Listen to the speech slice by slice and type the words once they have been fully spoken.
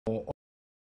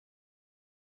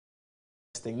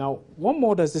Now, what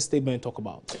more does this statement talk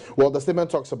about? Well, the statement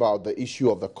talks about the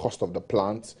issue of the cost of the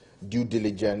plant, due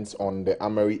diligence on the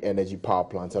AMERI energy power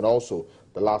plants, and also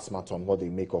the last matter on what they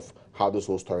make of how this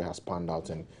whole story has panned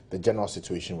out and the general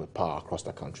situation with power across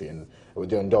the country. And with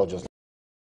the indulgence,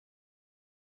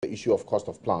 the issue of cost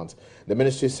of plants, the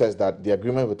ministry says that the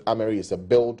agreement with AMERI is a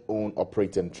build, own,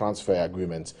 operate, and transfer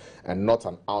agreement and not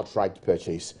an outright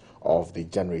purchase of the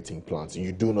generating plants.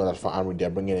 You do know that for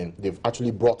AMERI, they've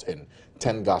actually brought in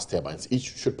 10 gas turbines.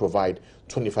 Each should provide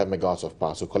 25 megawatts of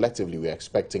power. So collectively, we're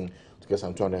expecting to get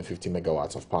some 250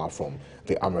 megawatts of power from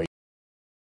the AMERI.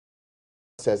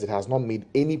 Says it has not made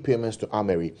any payments to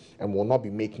AMERI and will not be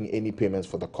making any payments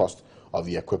for the cost of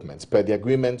the equipment. Per the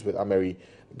agreement with AMERI,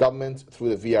 government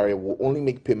through the VRA will only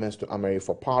make payments to AMERI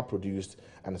for power produced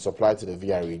and supplied to the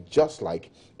VRA, just like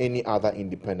any other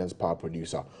independent power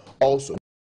producer. Also,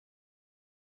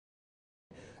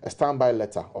 a standby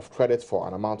letter of credit for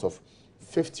an amount of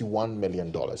 $51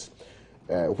 million,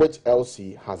 which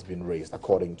LC has been raised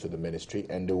according to the ministry,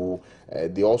 and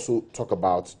they also talk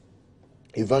about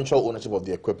eventual ownership of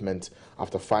the equipment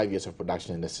after 5 years of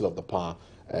production and the sale of the power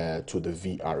to the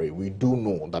VRA. We do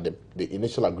know that the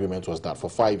initial agreement was that for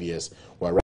 5 years,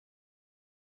 where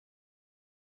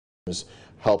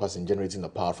help us in generating the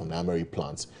power from the AMERI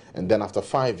plants, and then after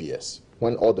 5 years,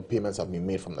 when all the payments have been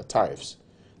made from the tariffs,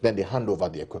 then they hand over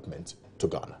the equipment to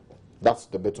Ghana. That's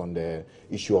the bit on the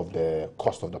issue of the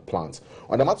cost of the plants.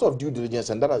 On the matter of due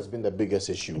diligence, and that has been the biggest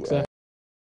issue. Exactly.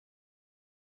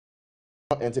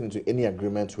 Not entered into any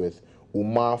agreement with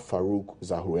Umar Farouk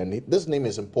Zahur. And this name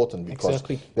is important because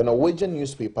the Norwegian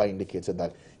newspaper indicated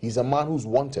that he's a man who's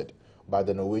wanted by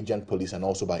the Norwegian police and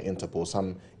also by Interpol.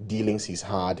 Some dealings he's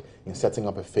had in setting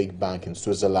up a fake bank in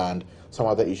Switzerland, some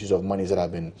other issues of monies that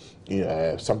have been,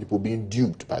 some people being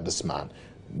duped by this man.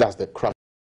 That's the crash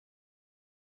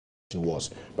was.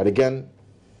 But again,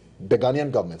 the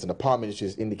Ghanaian government and the power ministry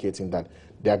is indicating that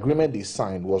the agreement they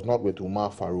signed was not with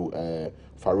Umar Farouk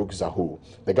Zahur.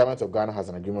 The government of Ghana has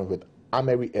an agreement with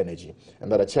AMERI Energy, and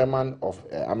that the chairman of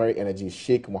AMERI Energy is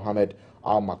Sheikh Mohammed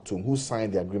Al Maktoum, who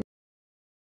signed the agreement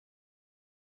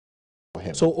for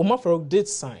him. So Umar Farouk did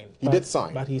sign. He did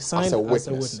sign, but he signed as a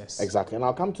witness. Exactly, and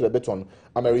I'll come to the bit on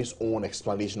AMERI's own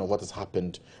explanation of what has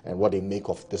happened and what they make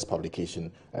of this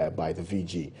publication by the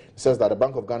VG. It says that the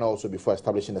Bank of Ghana also, before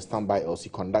establishing the standby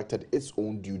LC, conducted its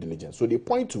own due diligence. So they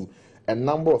point to a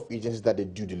number of agencies that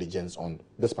did due diligence on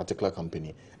this particular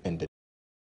company and did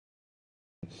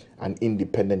an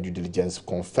independent due diligence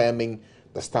confirming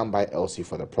the standby LC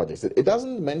for the project. It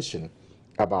doesn't mention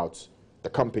about the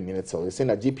company in itself. It's saying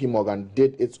that JP Morgan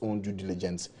did its own due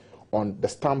diligence on the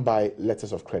standby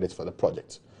letters of credit for the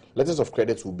project. Letters of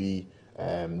credit will be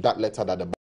that letter that the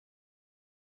bank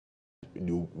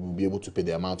will be able to pay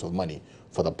the amount of money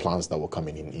for the plans that will come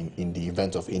in the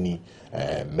event of any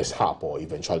mishap or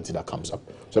eventuality that comes up.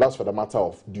 So that's for the matter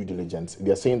of due diligence.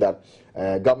 They are saying that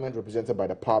government represented by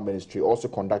the Power Ministry also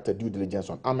conducted due diligence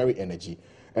on AMERI Energy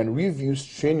and reviewed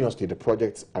strenuously the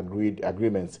project's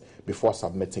agreements before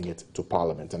submitting it to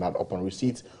Parliament, and that upon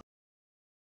receipt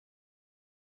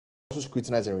also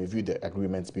scrutinized and reviewed the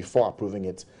agreements before approving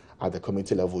it at the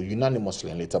committee level unanimously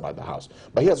and later by the House.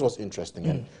 But here's what's interesting.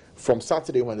 And from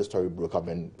Saturday when the story broke, I've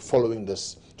been following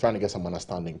this, trying to get some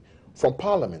understanding. From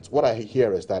Parliament, what I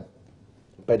hear is that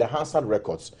by the Hansard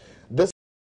records, this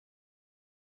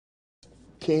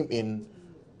came in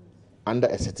under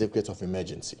a certificate of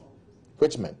emergency,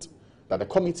 which meant that the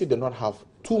committee did not have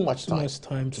too much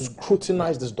time to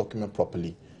scrutinize this document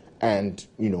properly and,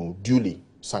 duly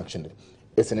sanction it.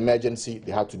 It's an emergency.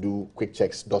 They had to do quick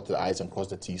checks, dot the I's and cross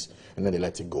the T's, and then they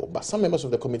let it go. But some members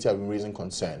of the committee have been raising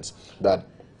concerns that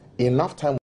enough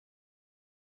time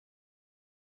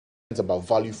about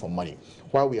value for money,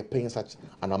 while we are paying such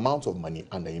an amount of money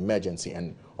under emergency.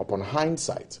 And upon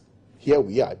hindsight, here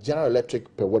we are. General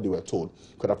Electric, per what they were told,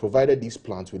 could have provided these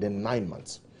plants within 9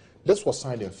 months. This was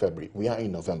signed in February. We are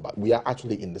in November. We are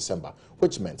actually in December,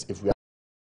 which meant if we are,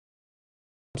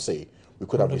 say, we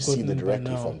could have received it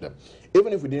directly from them.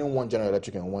 Even if we didn't want General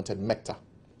Electric and wanted MECTA,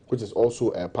 which is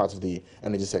also a part of the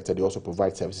energy sector, they also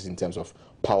provide services in terms of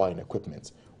power and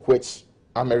equipment, which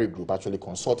AMERI Group actually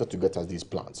consulted to get us these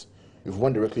plants. If we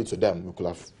went directly to them, we could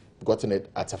have gotten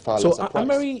it at a far lesser price. So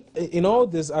AMERI, in all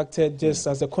this, acted just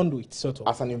as a conduit, sort of?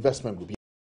 As an investment group.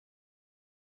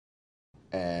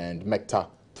 And MECTA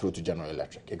through to General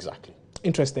Electric, exactly.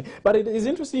 Interesting. But it is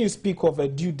interesting you speak of a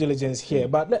due diligence here.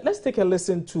 But let's take a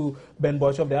listen to Ben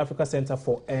Bosch of the Africa Center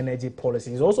for Energy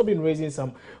Policy. He's also been raising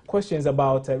some questions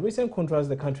about recent contracts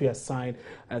the country has signed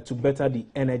to better the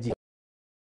energy.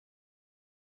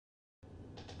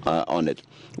 on it.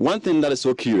 One thing that is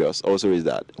so curious also is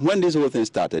that when this whole thing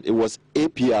started, it was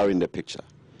APR in the picture.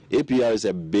 APR is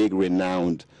a big,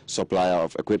 renowned supplier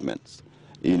of equipment,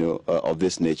 of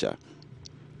this nature.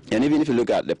 And even if you look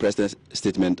at the President's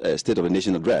statement, State of the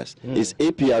Nation address, it's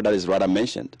APR that is rather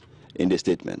mentioned in the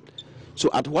statement. So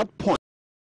at what point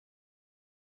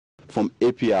from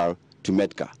APR to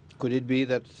MEDCA? Could it be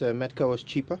that MEDCA was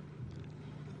cheaper?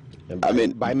 I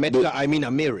mean, by MEDCA, I mean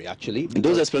AMERI, actually.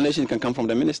 Those explanations can come from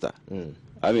the minister.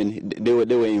 I mean, they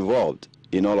were involved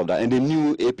in all of that, and they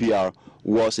knew APR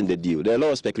was in the deal. There are a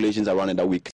lot of speculations around it that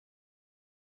we can,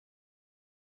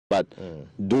 but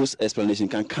those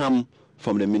explanations can come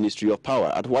from the Ministry of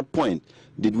Power. At what point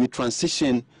did we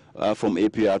transition from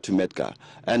APR to MEDCA?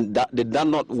 And did that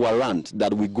not warrant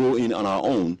that we go in on our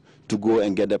own to go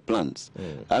and get the plans?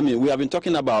 I mean, we have been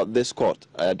talking about this cost,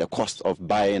 the cost of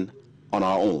buying on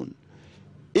our own.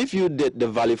 If you did the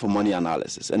value for money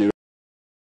analysis and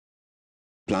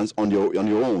plans on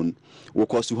your own will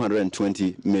cost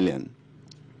 220 million,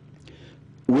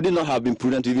 would it not have been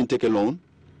prudent to even take a loan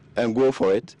and go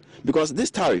for it? Because this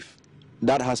tariff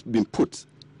that has been put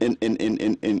in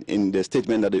the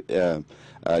statement that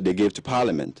they gave to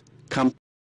Parliament come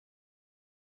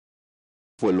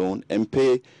for a loan and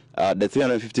pay the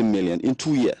 350 million in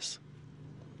 2 years.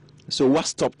 So what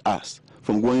stopped us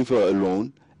from going for a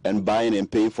loan and buying and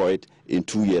paying for it in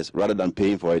 2 years rather than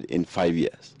paying for it in 5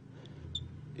 years?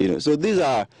 So these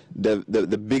are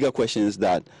the bigger questions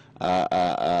that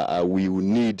we will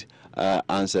need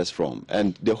answers from.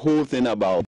 And the whole thing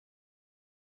about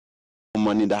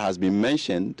money that has been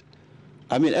mentioned,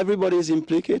 I mean, everybody is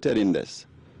implicated in this.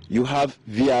 You have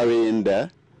VRA in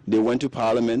there. They went to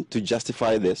Parliament to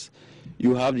justify this.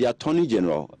 You have the Attorney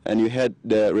General, and you heard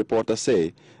the reporter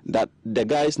say that the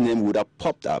guy's name would have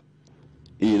popped up,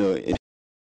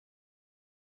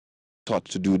 thought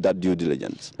to do that due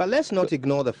diligence. But let's not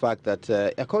ignore the fact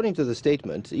that, according to the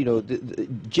statement, the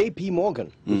JP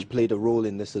Morgan, which played a role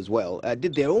in this as well,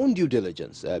 did their own due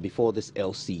diligence before this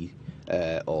LC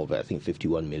of, I think,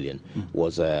 51 million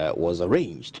was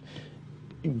arranged.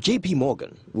 JP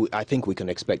Morgan, I think we can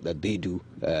expect that they do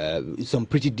some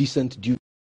pretty decent due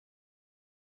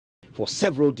for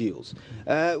several deals.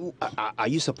 Are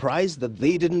you surprised that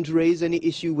they didn't raise any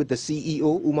issue with the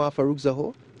CEO, Umar Farouk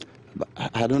Zahor?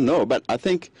 I don't know, but I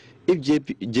think if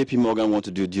JP Morgan want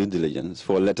to do due diligence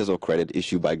for letters of credit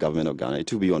issued by government of Ghana,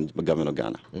 it will be on the government of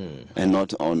Ghana and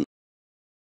not on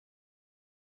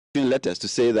letters to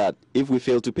say that if we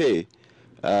fail to pay,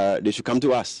 they should come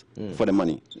to us for the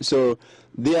money. So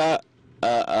their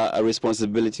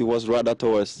responsibility was rather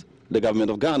towards the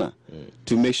government of Ghana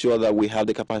to make sure that we have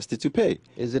the capacity to pay.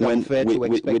 Is it unfair to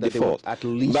expect that they would at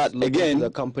least but again, the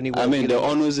company? I mean, the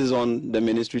onus is on the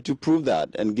ministry to prove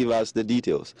that and give us the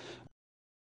details.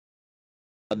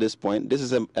 At this point, this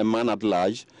is a man at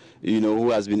large, who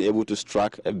has been able to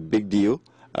strike a big deal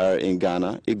in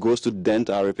Ghana. It goes to dent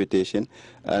our reputation,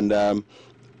 and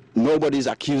nobody's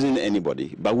accusing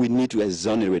anybody, but we need to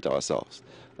exonerate ourselves,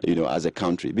 as a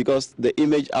country, because the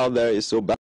image out there is so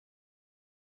bad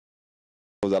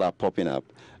that are popping up,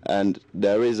 and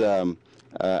there is a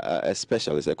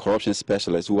specialist, a corruption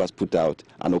specialist, who has put out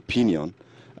an opinion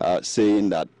saying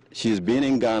that she's been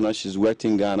in Ghana, she's worked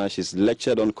in Ghana, she's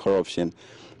lectured on corruption.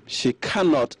 She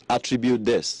cannot attribute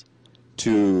this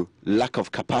to lack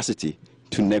of capacity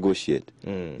to negotiate,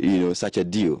 such a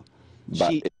deal.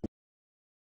 But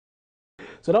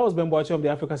so that was Ben Boachi of the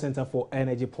Africa Center for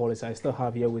Energy Policy. I still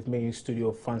have here with me in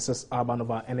studio Francis Arban of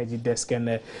our energy desk,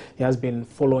 and he has been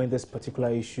following this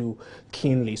particular issue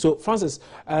keenly. So, Francis,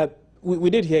 we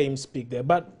did hear him speak there,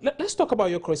 but let's talk about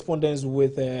your correspondence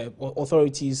with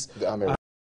authorities. The AMERI.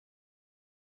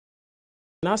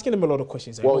 And asking them a lot of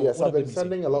questions. Well, yes, I've been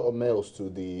sending a lot of mails to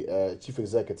the chief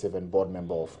executive and board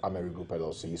member of AMERI Group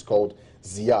LLC. He's called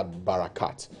Ziad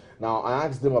Barakat. Now, I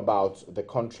asked them about the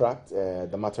contract,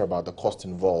 the matter about the cost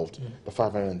involved, the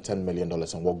 $510 million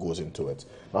and what goes into it.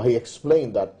 Now, he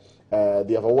explained that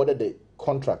they have awarded the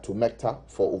contract to MECTA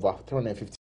for over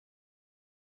 350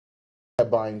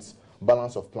 turbines,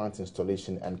 balance of plant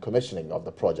installation and commissioning of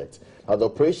the project. Now, the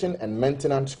operation and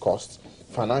maintenance costs,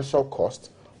 financial costs,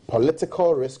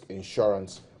 political risk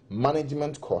insurance,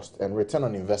 management cost, and return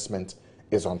on investment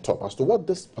is on top. As to what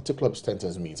this particular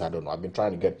sentence means, I don't know. I've been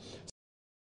trying to get.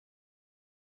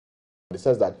 It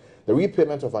says that the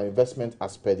repayment of our investment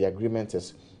as per the agreement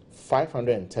is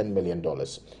 $510 million,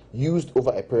 used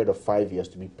over a period of 5 years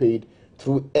to be paid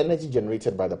through energy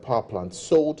generated by the power plant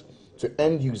sold to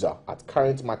end user at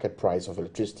current market price of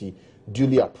electricity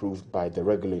duly approved by the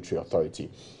regulatory authority.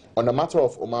 On the matter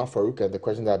of Omar Farouk and the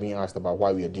question that are being asked about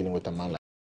why we are dealing with a man like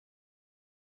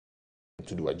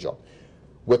to do a job.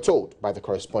 We're told by the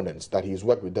correspondents that he's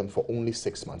worked with them for only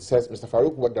 6 months. Says Mr.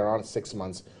 Farouk worked around 6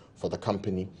 months for the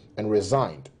company and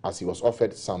resigned as he was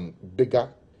offered some bigger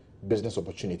business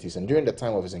opportunities. And during the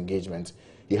time of his engagement,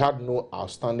 he had no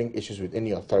outstanding issues with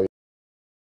any authority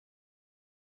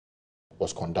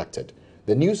was conducted.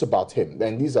 The news about him,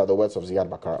 and these are the words of Ziad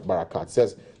Barakat,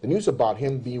 says the news about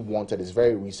him being wanted is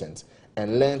very recent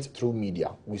and learned through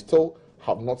media. We still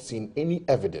have not seen any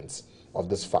evidence of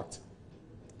this fact.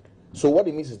 So what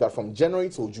it means is that from January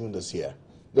till June this year,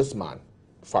 this man,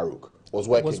 Farouk, was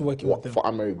working for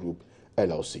AMERI Group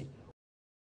LLC.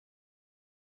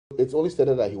 It's only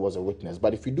stated that he was a witness,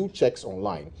 but if you do checks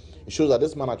online, it shows that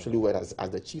this man actually worked as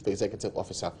the chief executive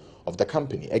officer of the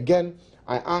company. Again,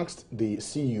 I asked the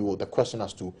CEO the question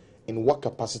as to in what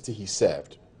capacity he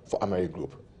served for AMERI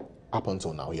Group. Up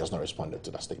until now, he has not responded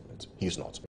to that statement. He is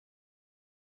not.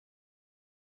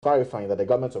 Clarifying that the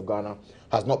government of Ghana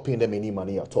has not paid them any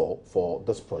money at all for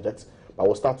this project, but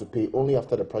will start to pay only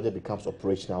after the project becomes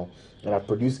operational and have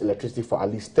produced electricity for at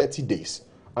least 30 days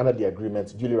under the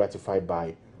agreement duly ratified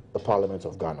by the Parliament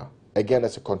of Ghana. Again,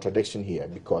 there's a contradiction here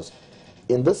because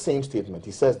in this same statement,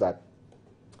 he says that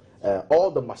all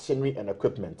the machinery and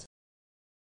equipment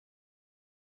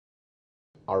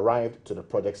arrived to the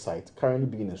project site, currently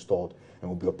being installed and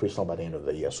will be operational by the end of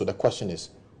the year. So the question is,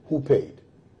 who paid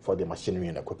for the machinery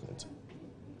and equipment?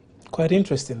 Quite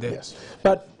interesting there. Yes.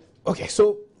 But, okay,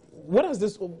 so what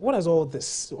has all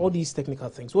these technical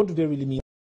things, what do they really mean?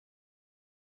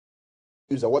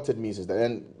 What it means is that,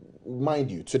 and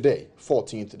mind you, today,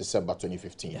 14th December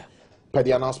 2015, per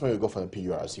the announcement we got from the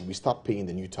PURC, we start paying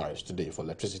the new tariffs today for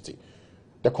electricity.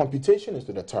 The computation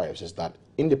into the tariffs is that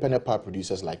independent power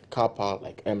producers like CAPA,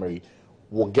 like AMERI,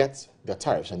 will get their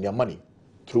tariffs and their money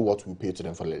through what we pay to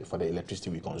them for the electricity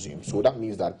we consume. So that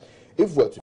means that if we're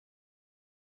to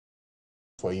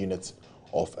for a unit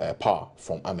of power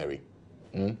from AMERI,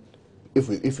 if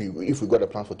we got a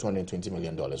plan for $220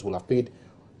 million, we'll have paid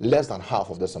less than half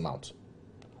of this amount.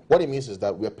 What it means is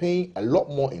that we're paying a lot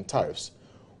more in tariffs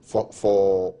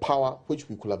for power which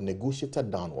we could have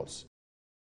negotiated downwards.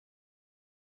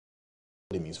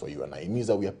 What it means for you and I, it means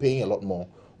that we are paying a lot more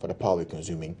for the power we're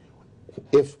consuming.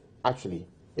 If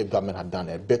government had done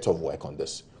a bit of work on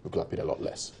this, we could have paid a lot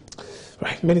less.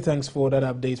 Right, many thanks for that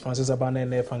update, Francis Aban.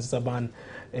 And Francis Aban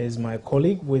is my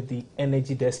colleague with the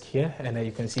energy desk here, and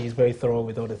you can see he's very thorough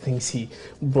with all the things he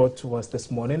brought to us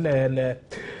this morning. And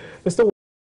Mr.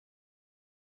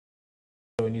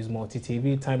 News Multi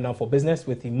TV, time now for business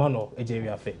with Emmanuel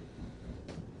Ejeriafe.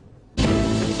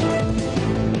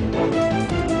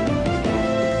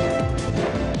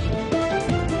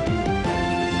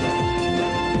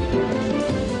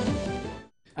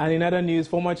 And in other news,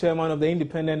 former chairman of the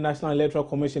Independent National Electoral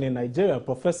Commission in Nigeria,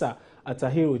 Professor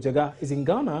Atahiru Jega, is in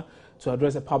Ghana to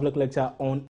address a public lecture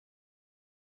on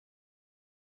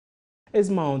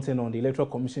his mountain on the Electoral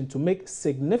Commission to make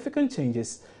significant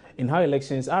changes in how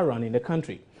elections are run in the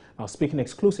country. Now, speaking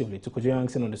exclusively to Kojo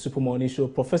Yankson on the Super Morning Show,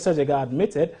 Professor Jega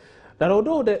admitted that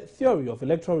although the theory of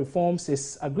electoral reforms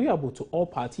is agreeable to all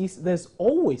parties, there's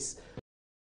always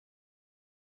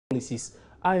policies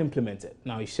are implemented.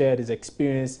 Now, he shared his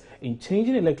experience in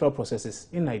changing electoral processes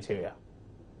in Nigeria.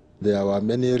 There were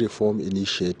many reform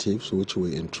initiatives which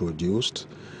we introduced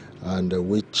and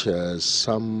which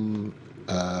some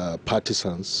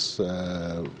partisans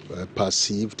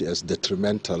perceived as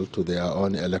detrimental to their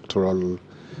own electoral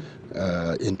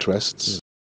interests.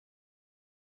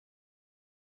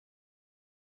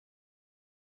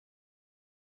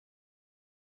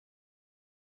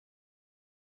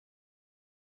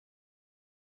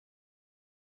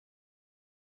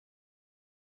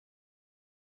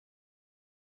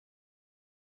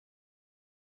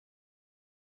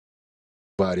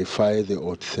 Verify the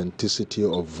authenticity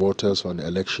of voters on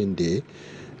election day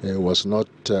was not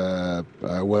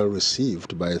well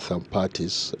received by some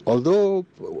parties. Although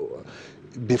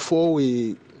before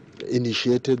we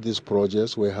initiated these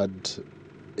projects, we had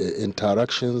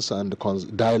interactions and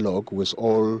dialogue with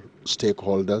all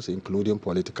stakeholders, including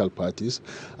political parties,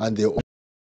 and they all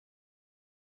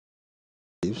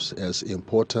as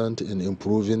important in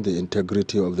improving the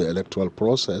integrity of the electoral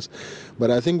process. But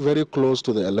I think very close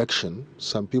to the election,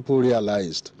 some people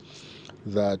realized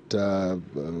that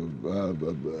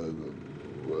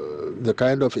the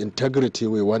kind of integrity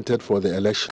we wanted for the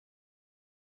election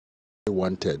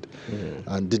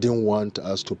and didn't want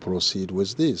us to proceed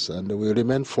with this. And we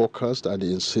remained focused and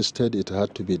insisted it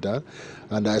had to be done.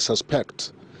 And I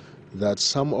suspect that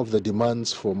some of the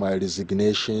demands for my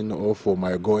resignation or for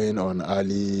my going on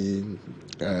early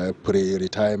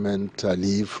pre-retirement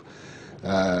leave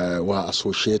were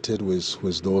associated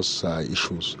with those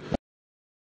issues.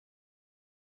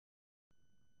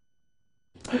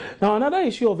 Now, another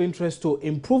issue of interest to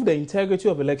improve the integrity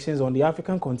of elections on the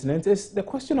African continent is the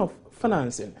question of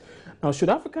financing. Now, should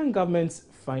African governments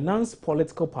finance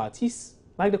political parties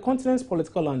like the continent's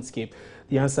political landscape?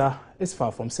 The answer is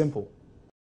far from simple.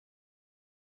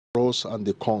 Pros and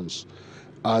the cons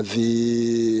are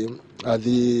the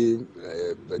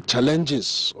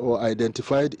challenges or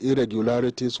identified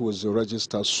irregularities with the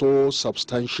register so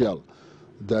substantial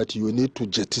that you need to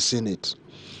jettison it?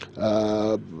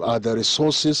 Are the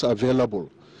resources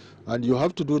available? And you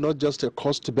have to do not just a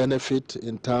cost benefit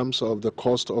in terms of the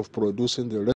cost of producing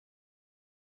the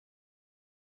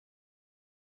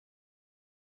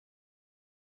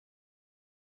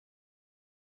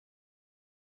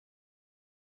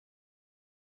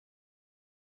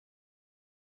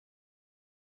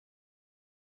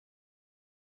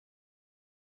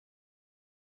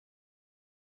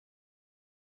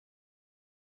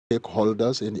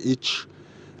stakeholders in each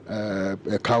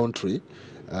country,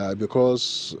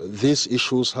 because these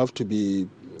issues have to be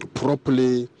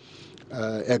properly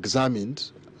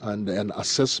examined and an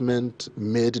assessment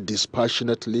made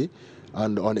dispassionately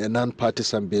and on a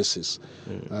non-partisan basis.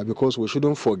 Because we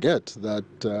shouldn't forget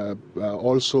that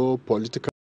also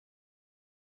political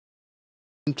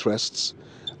interests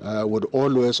would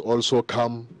always also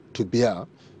come to bear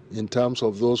in terms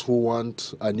of those who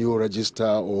want a new register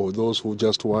or those who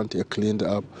just want a cleaned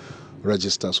up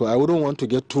register. So I wouldn't want to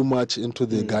get too much into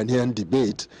the Ghanaian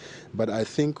debate, but I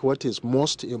think what is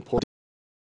most important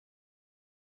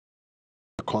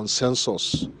is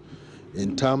consensus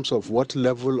in terms of what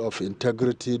level of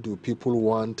integrity do people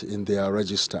want in their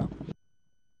register.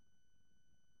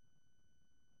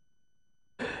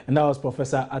 And that was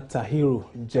Professor Atahiru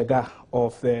Jega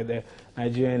of the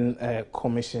Nigerian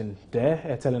Commission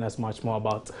there, telling us much more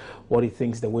about what he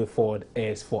thinks the way forward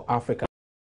is for Africa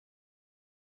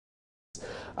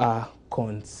are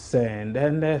concerned.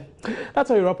 And that's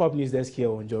how we wrap up News Desk here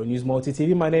on Joy News Multi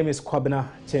TV. My name is Kwabena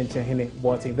Chenchenhine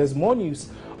Boating. There's more news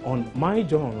on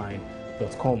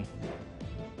myjoyonline.com.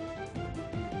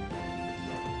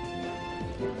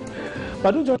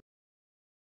 But do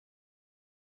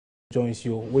joins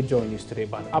you with Joy News today.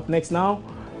 But up next now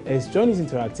is Joy News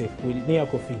Interactive with Nia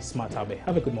Kofi Smart Abe.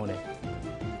 Have a good morning.